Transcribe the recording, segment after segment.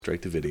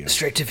Straight to video.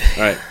 Straight to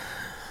video. All right.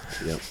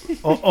 Yep.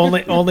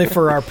 Only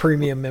for our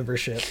premium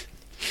membership.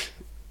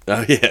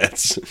 Oh, yeah,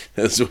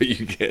 that's what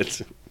you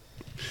get.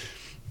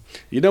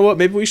 You know what?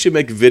 Maybe we should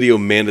make video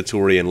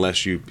mandatory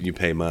unless you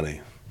pay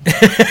money.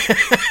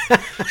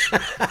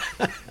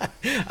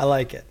 I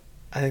like it.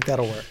 I think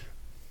that'll work.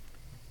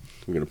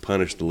 We're going to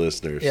punish the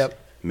listeners. Yep.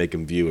 Make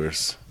them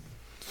viewers.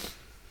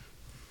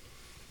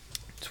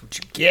 That's what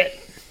you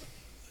get.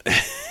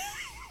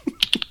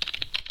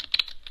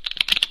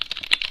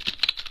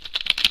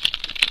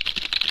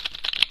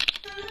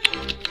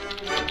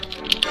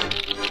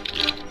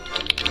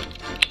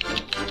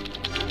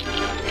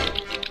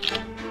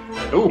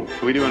 Oh,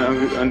 are we doing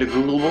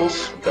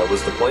Undegooglables? That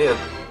was the plan.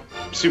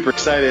 Super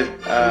excited.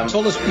 You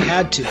told us we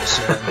had to,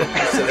 so.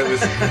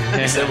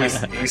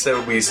 He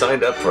said we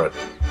signed up for it.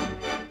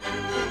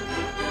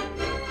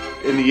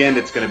 In the end,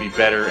 it's going to be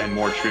better and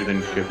more true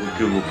than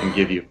Google can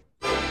give you.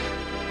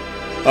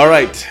 All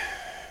right.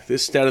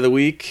 This stat of the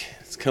week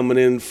is coming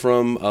in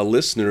from a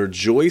listener,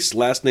 Joyce,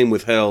 last name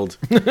withheld.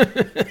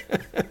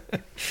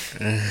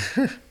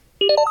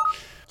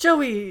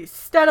 Joey,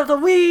 stat of the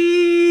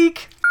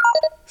week.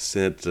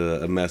 Sent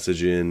a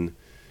message in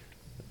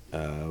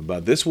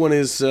about this one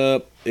is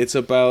it's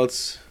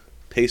about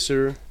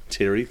pacer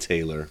Terry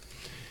Taylor,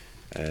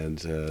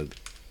 and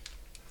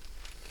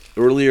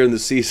earlier in the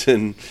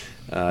season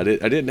I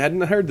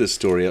hadn't heard this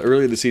story.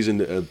 Earlier in the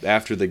season,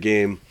 after the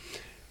game,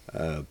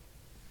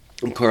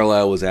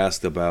 Carlisle was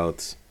asked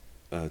about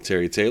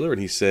Terry Taylor,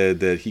 and he said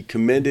that he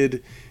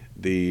commended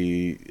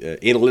the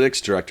analytics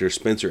director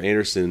Spencer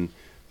Anderson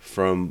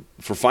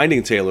for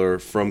finding Taylor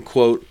from,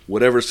 quote,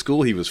 whatever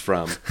school he was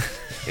from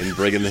and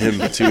bringing him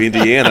to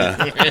Indiana.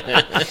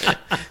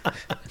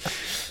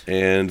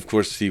 And, of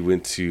course, he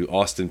went to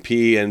Austin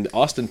Peay, and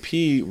Austin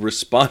Peay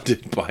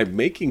responded by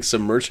making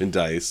some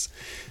merchandise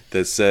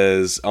that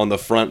says, on the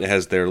front it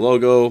has their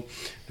logo,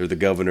 they're the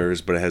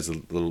Governors, but it has a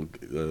little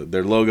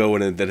their logo,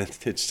 and then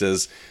it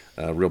says,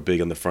 real big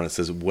on the front, it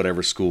says,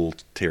 whatever school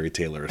Terry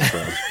Taylor is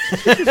from.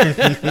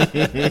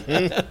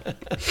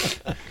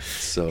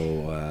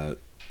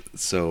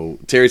 So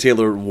Terry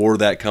Taylor wore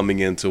that coming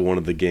into one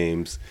of the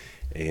games,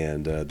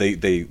 and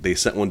they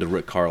sent one to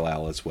Rick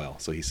Carlisle as well.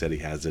 So he said he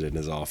has it in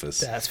his office.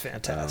 That's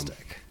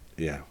fantastic.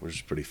 Yeah, which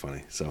is pretty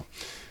funny. So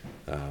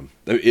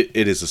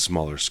it is a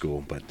smaller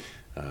school, but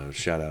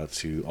shout out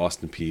to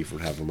Austin Peay for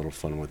having a little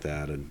fun with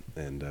that,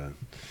 and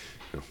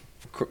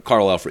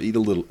Carlisle for eat a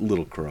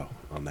little crow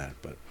on that.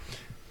 But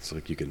it's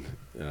like you can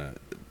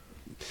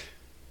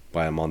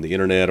buy them on the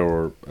internet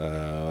or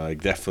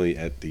definitely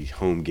at the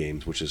home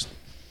games, which is.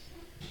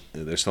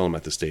 They're selling them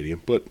at the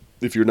stadium. But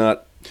if you're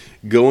not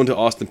going to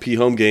Austin Peay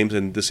home games,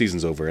 and the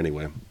season's over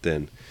anyway,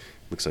 then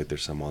looks like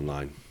there's some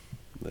online.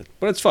 But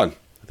it's fun.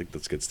 I think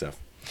that's good stuff.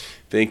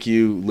 Thank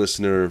you,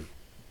 listener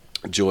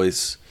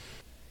Joyce.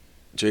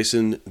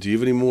 Jason, do you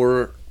have any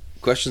more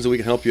questions that we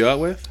can help you out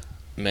with?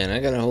 Man, I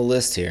got a whole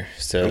list here.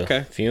 So okay.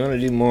 If you want to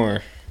do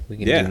more, we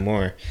can do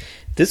more.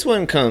 This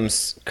one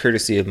comes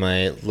courtesy of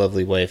my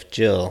lovely wife,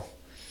 Jill,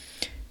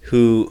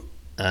 who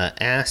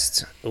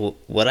asked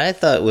what I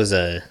thought was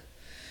a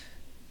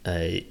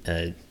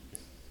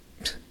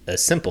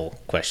simple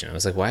question. I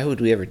was like, why would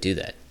we ever do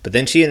that? But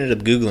then she ended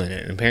up Googling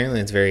it, and apparently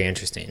it's very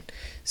interesting.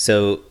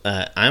 So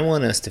I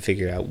want us to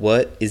figure out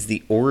what is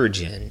the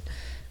origin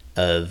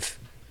of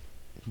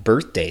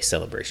birthday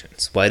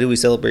celebrations. Why do we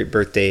celebrate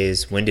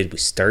birthdays? When did we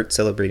start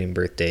celebrating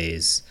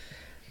birthdays?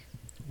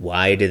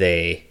 Why do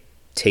they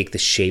take the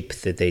shape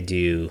that they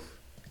do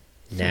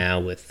now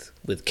with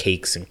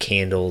cakes and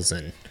candles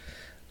and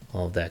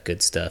all of that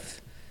good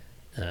stuff?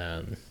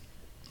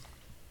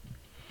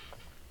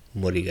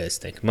 What do you guys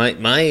think?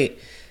 My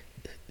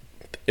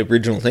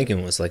original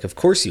thinking was like, of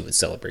course you would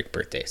celebrate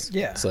birthdays.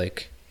 Yeah. It's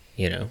like,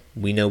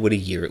 we know what a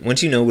year.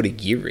 Once you know what a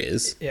year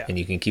is, and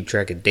you can keep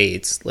track of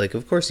dates, like,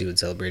 of course you would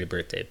celebrate a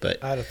birthday.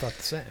 But I'd have thought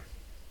the same.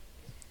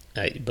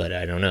 But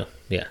I don't know.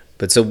 Yeah.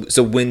 But so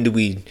when do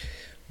we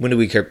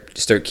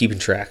start keeping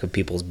track of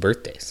people's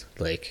birthdays?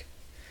 Like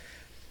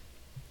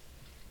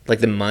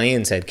the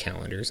Mayans had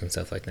calendars and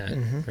stuff like that,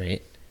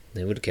 right?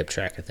 They would have kept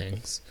track of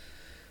things.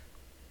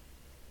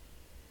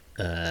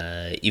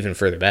 Even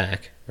further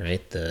back,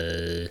 right?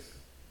 The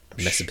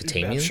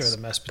Mesopotamians. I'm sure the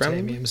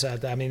Mesopotamians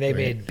had that. I mean, they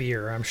made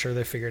beer. I'm sure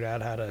they figured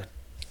out how to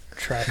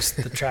track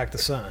the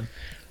sun.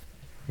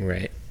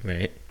 Right.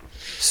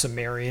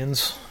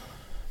 Sumerians.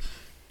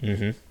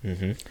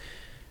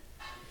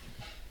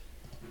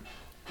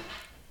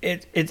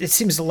 It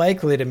seems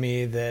likely to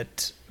me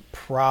that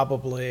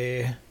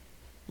probably,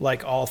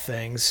 like all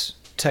things,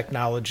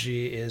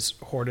 technology is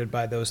hoarded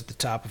by those at the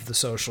top of the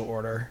social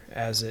order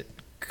as it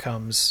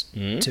comes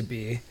to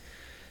be.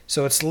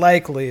 So it's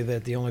likely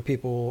that the only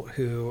people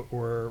who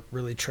were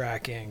really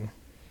tracking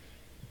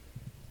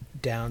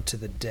down to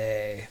the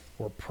day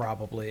were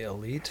probably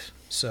elite.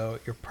 So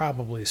you're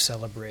probably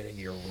celebrating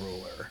your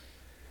ruler.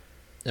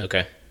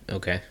 Okay.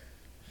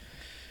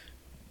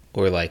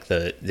 Or like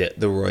the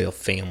royal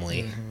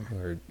family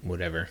or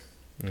whatever.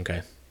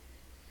 Okay.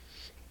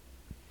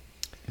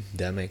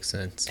 That makes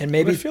sense. And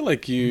maybe I feel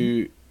like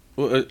you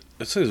Well,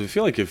 I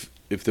feel like if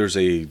there's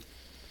a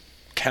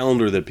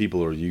calendar that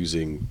people are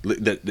using,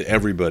 that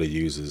everybody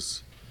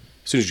uses,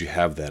 as soon as you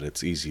have that,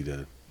 it's easy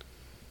to,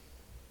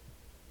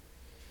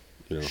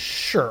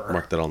 Sure.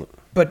 mark that on.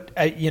 But,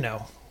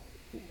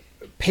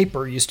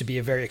 paper used to be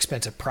a very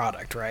expensive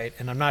product, right?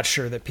 And I'm not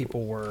sure that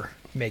people were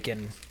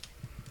making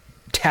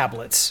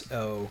tablets,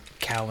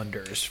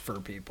 calendars for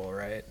people,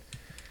 right?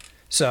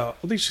 So,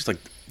 I think it's just like,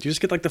 you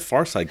just get like the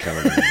Far Side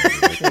calendar.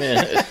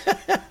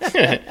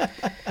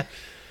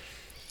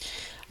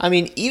 I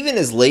mean, even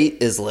as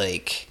late as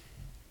like,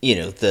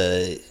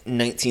 the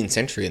 19th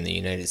century in the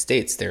United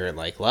States, there are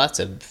like lots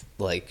of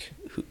like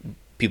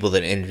people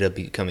that ended up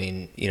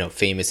becoming,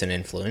 famous and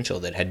influential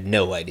that had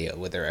no idea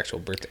what their actual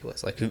birthday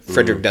was. Like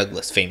Frederick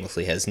Douglass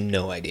famously has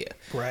no idea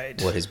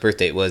what his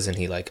birthday was, and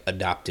he like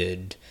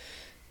adopted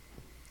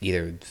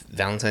either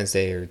Valentine's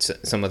Day or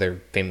some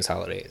other famous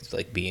holiday as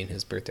like being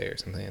his birthday or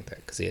something like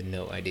that because he had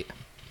no idea.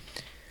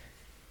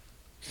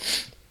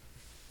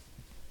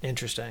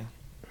 Interesting.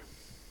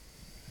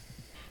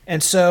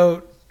 And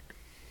so,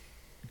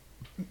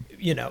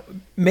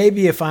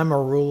 maybe if I'm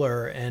a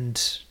ruler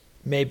and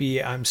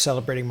maybe I'm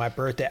celebrating my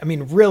birthday, I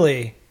mean,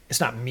 really, it's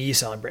not me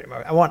celebrating my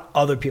birthday. I want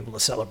other people to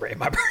celebrate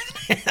my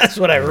birthday. That's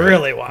what I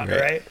really want,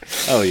 right?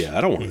 Oh, yeah,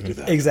 I don't want to do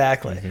that.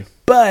 Exactly. Mm-hmm.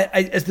 But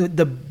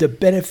the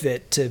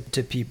benefit to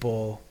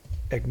people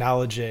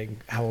acknowledging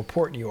how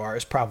important you are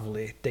is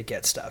probably they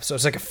get stuff. So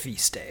it's like a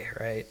feast day,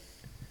 right?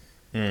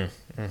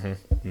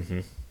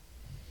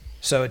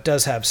 So it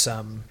does have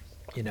some,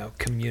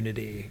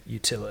 community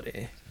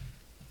utility.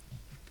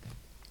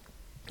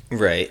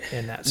 Right.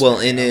 In that well,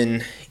 and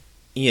in,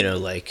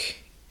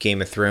 like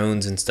Game of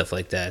Thrones and stuff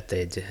like that,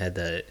 they had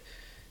the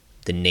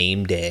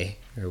name day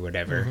or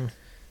whatever.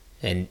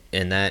 And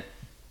that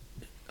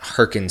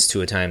harkens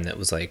to a time that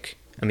was like,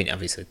 I mean,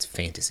 obviously it's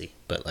fantasy,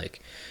 but like,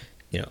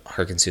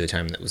 harkens to a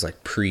time that was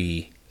like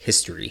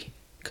prehistory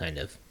kind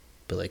of.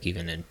 But like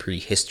even in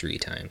prehistory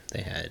time,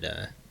 they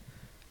had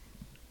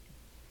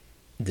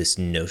this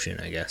notion,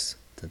 I guess,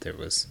 that there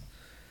was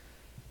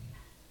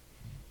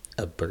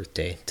a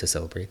birthday to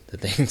celebrate the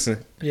things.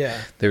 Yeah.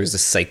 There was a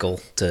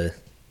cycle to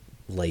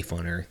life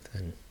on Earth,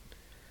 and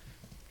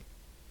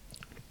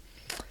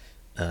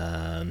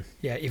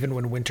yeah, even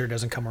when winter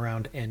doesn't come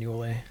around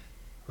annually,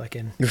 like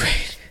in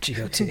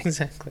GOT.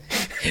 Exactly.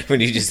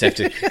 When you just have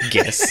to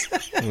guess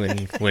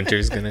when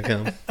winter's gonna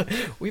come.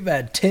 We've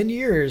had 10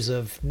 years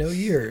of no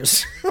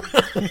years.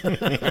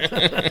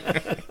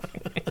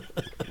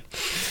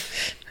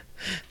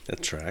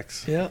 That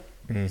tracks. Yeah.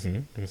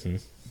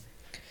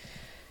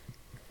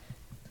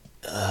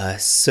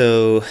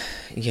 So,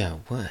 yeah,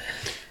 what?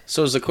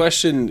 So is the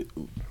question,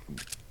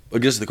 I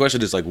guess the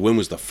question is like, when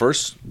was the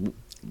first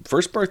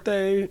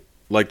birthday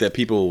like that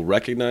people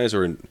recognize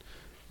or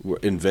were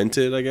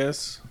invented, I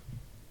guess?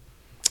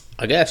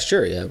 I guess,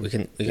 sure, yeah. We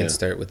can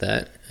start with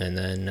that. And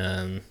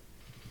then,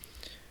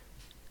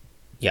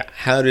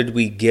 how did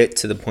we get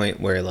to the point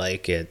where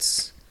like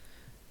it's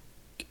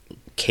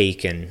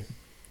cake and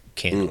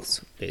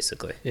candles,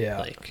 basically? Yeah.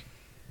 Like,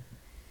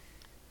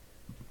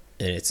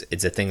 and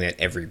it's a thing that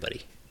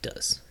everybody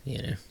does,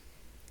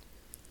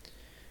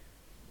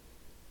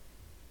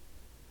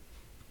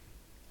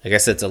 I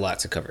guess that's a lot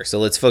to cover. So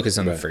let's focus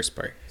on the first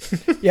part.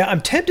 Yeah, I'm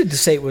tempted to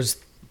say it was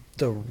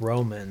the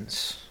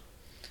Romans.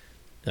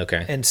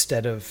 Okay.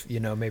 Instead of,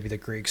 maybe the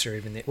Greeks or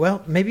even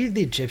maybe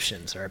the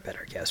Egyptians are a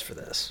better guess for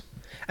this.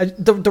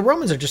 The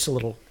Romans are just a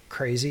little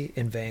crazy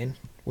in vain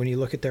when you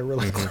look at their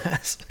ruling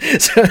class.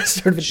 So it's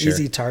sort of an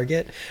easy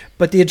target.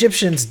 But the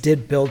Egyptians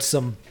did build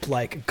some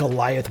like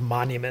Goliath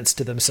monuments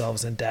to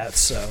themselves in death.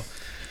 So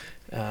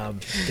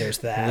there's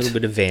that. A little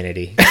bit of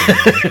vanity.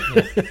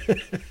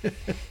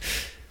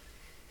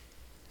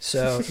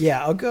 So,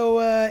 yeah, I'll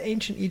go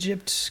ancient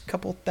Egypt,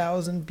 couple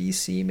thousand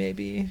BC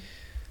maybe.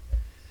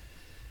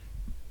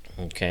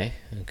 Okay.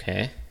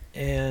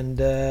 And,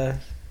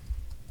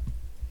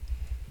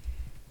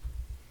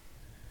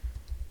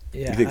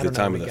 You think the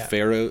time of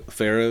the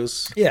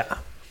pharaohs? Yeah.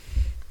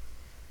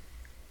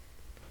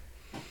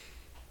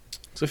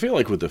 So I feel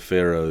like with the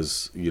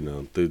pharaohs,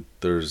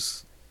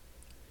 there's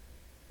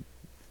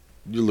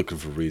you're looking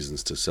for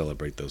reasons to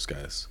celebrate those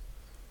guys.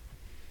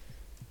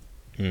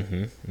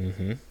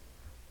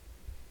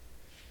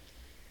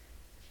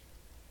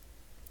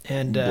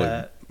 And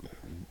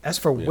as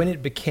for when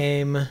it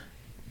became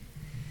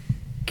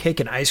cake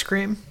and ice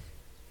cream,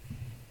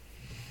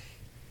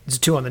 is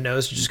it too on the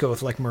nose to just go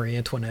with like Marie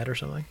Antoinette or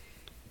something?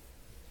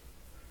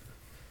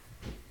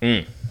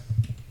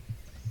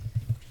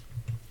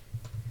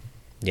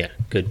 Yeah,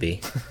 could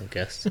be, I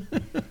guess.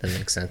 That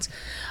makes sense.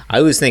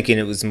 I was thinking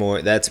it was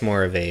that's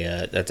more of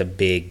that's a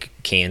big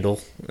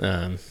candle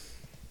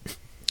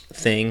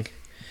thing.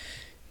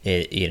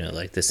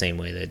 Like the same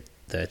way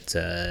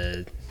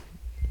that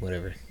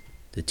whatever,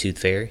 the Tooth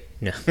Fairy?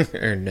 No,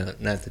 or no,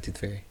 not the Tooth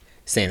Fairy.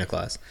 Santa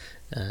Claus,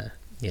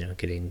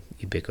 getting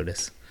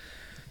ubiquitous.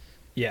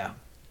 Yeah.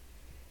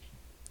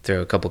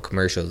 Throw a couple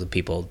commercials of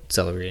people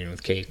celebrating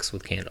with cakes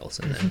with candles,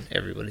 and then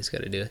everybody's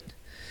got to do it.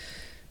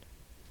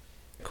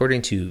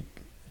 According to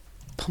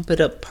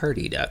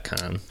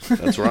pumpitupparty.com.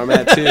 That's where I'm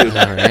at too.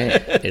 All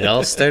right. It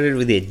all started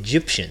with the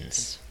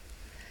Egyptians.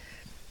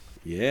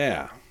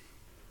 Yeah.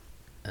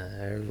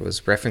 It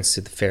was reference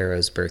to the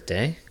pharaoh's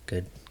birthday.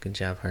 Good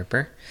job,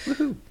 Harper.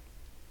 Woohoo.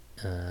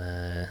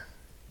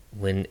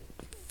 When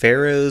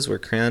pharaohs were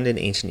crowned in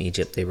ancient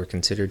Egypt, they were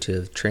considered to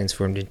have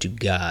transformed into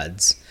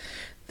gods.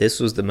 This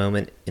was the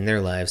moment in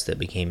their lives that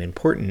became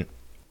important,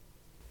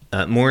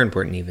 more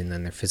important even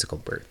than their physical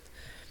birth.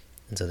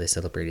 And so they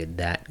celebrated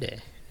that day,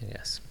 I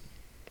guess.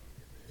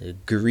 The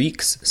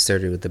Greeks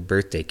started with the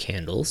birthday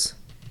candles.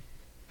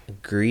 The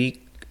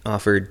Greek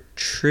offered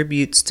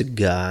tributes to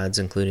gods,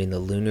 including the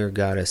lunar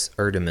goddess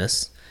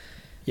Artemis.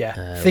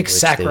 Yeah, think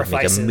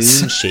sacrifices. They would make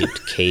a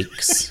moon-shaped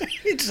cakes.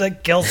 You just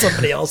like kill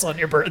somebody else on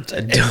your birthday.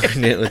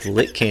 Adorn it with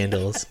lit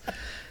candles.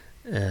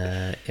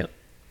 Yep.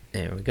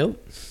 There we go.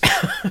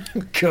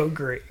 Go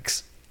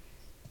Greeks.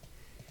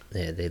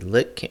 Yeah, they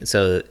lit.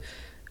 So,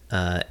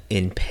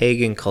 in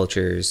pagan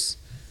cultures,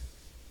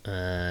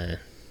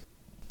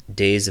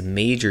 days of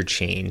major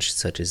change,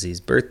 such as these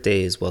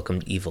birthdays,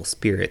 welcomed evil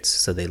spirits.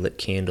 So they lit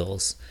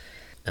candles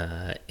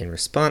in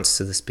response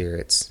to the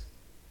spirits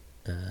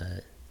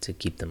to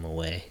keep them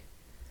away.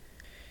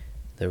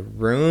 The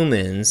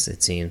Romans,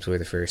 it seems, were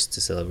the first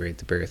to celebrate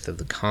the birth of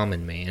the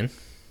common man.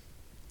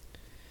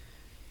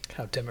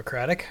 How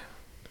democratic.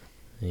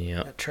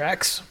 Yep. That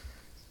tracks.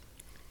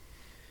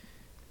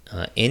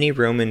 Any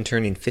Roman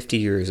turning 50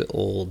 years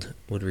old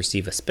would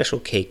receive a special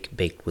cake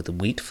baked with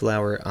wheat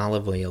flour,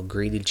 olive oil,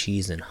 grated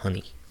cheese, and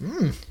honey.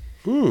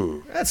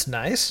 That's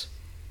nice.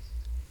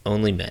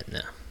 Only men,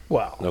 though.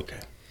 Well, Okay.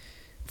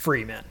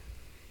 free men.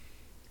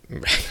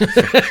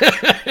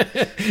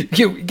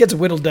 It gets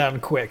whittled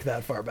down quick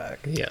that far back.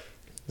 Yeah,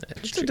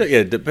 that's true. Yeah,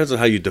 it depends on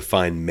how you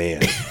define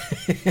man.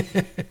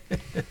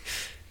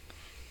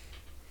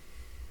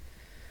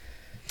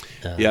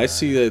 Yeah, I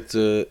see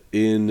that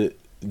in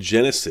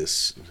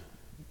Genesis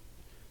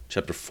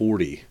chapter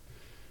 40,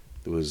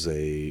 there was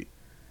a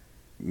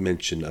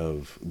mention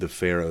of the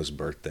Pharaoh's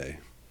birthday.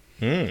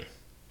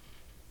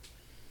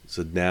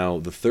 So now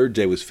the third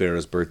day was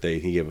Pharaoh's birthday,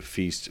 and he gave a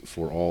feast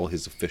for all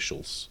his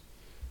officials.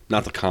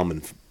 Not the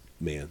common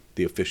man,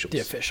 the officials. The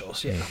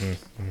officials, yeah.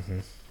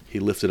 He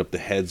lifted up the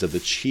heads of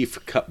the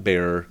chief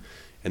cupbearer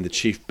and the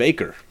chief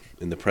baker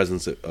in the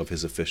presence of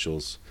his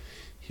officials.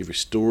 He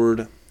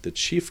restored the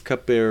chief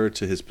cupbearer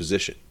to his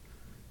position,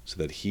 so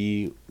that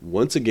he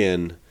once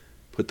again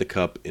put the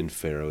cup into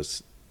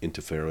Pharaoh's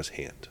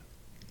hand.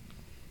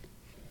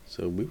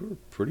 So we were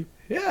pretty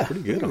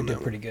good on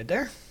that. Pretty good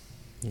there.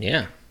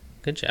 Yeah,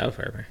 good job,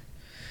 Harper.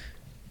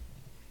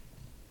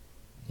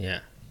 Yeah,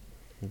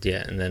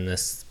 and then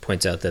this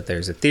points out that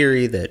there's a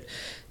theory that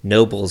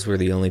nobles were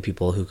the only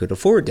people who could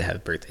afford to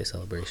have birthday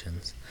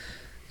celebrations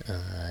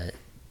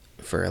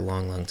for a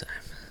long, long time.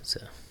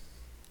 So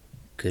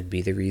could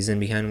be the reason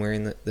behind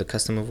wearing the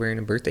custom of wearing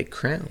a birthday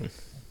crown.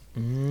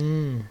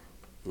 You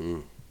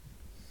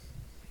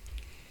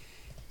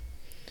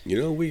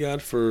know what we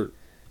got for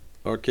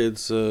our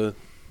kids'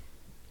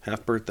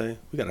 half birthday?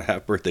 We got a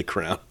half birthday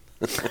crown.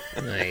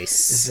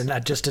 Nice. Is it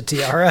not just a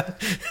tiara?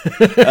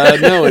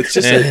 No, it's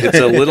just it's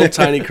a little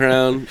tiny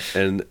crown,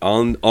 and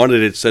on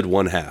it said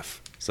 1/2.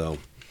 So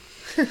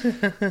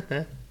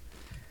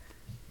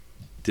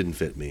didn't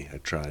fit me. I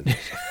tried.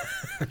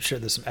 I'm sure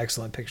there's some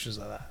excellent pictures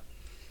of that.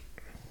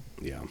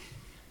 Yeah.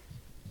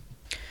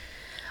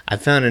 I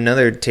found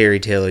another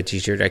Terry Taylor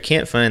t-shirt. I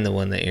can't find the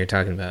one that you're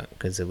talking about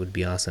because it would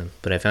be awesome.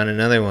 But I found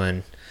another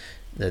one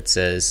that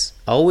says,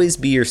 "Always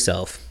be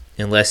yourself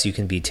unless you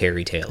can be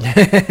Terry Taylor.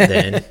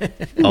 Then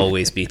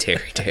always be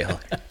Terry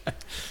Taylor."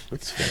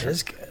 That's fair. That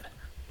is good.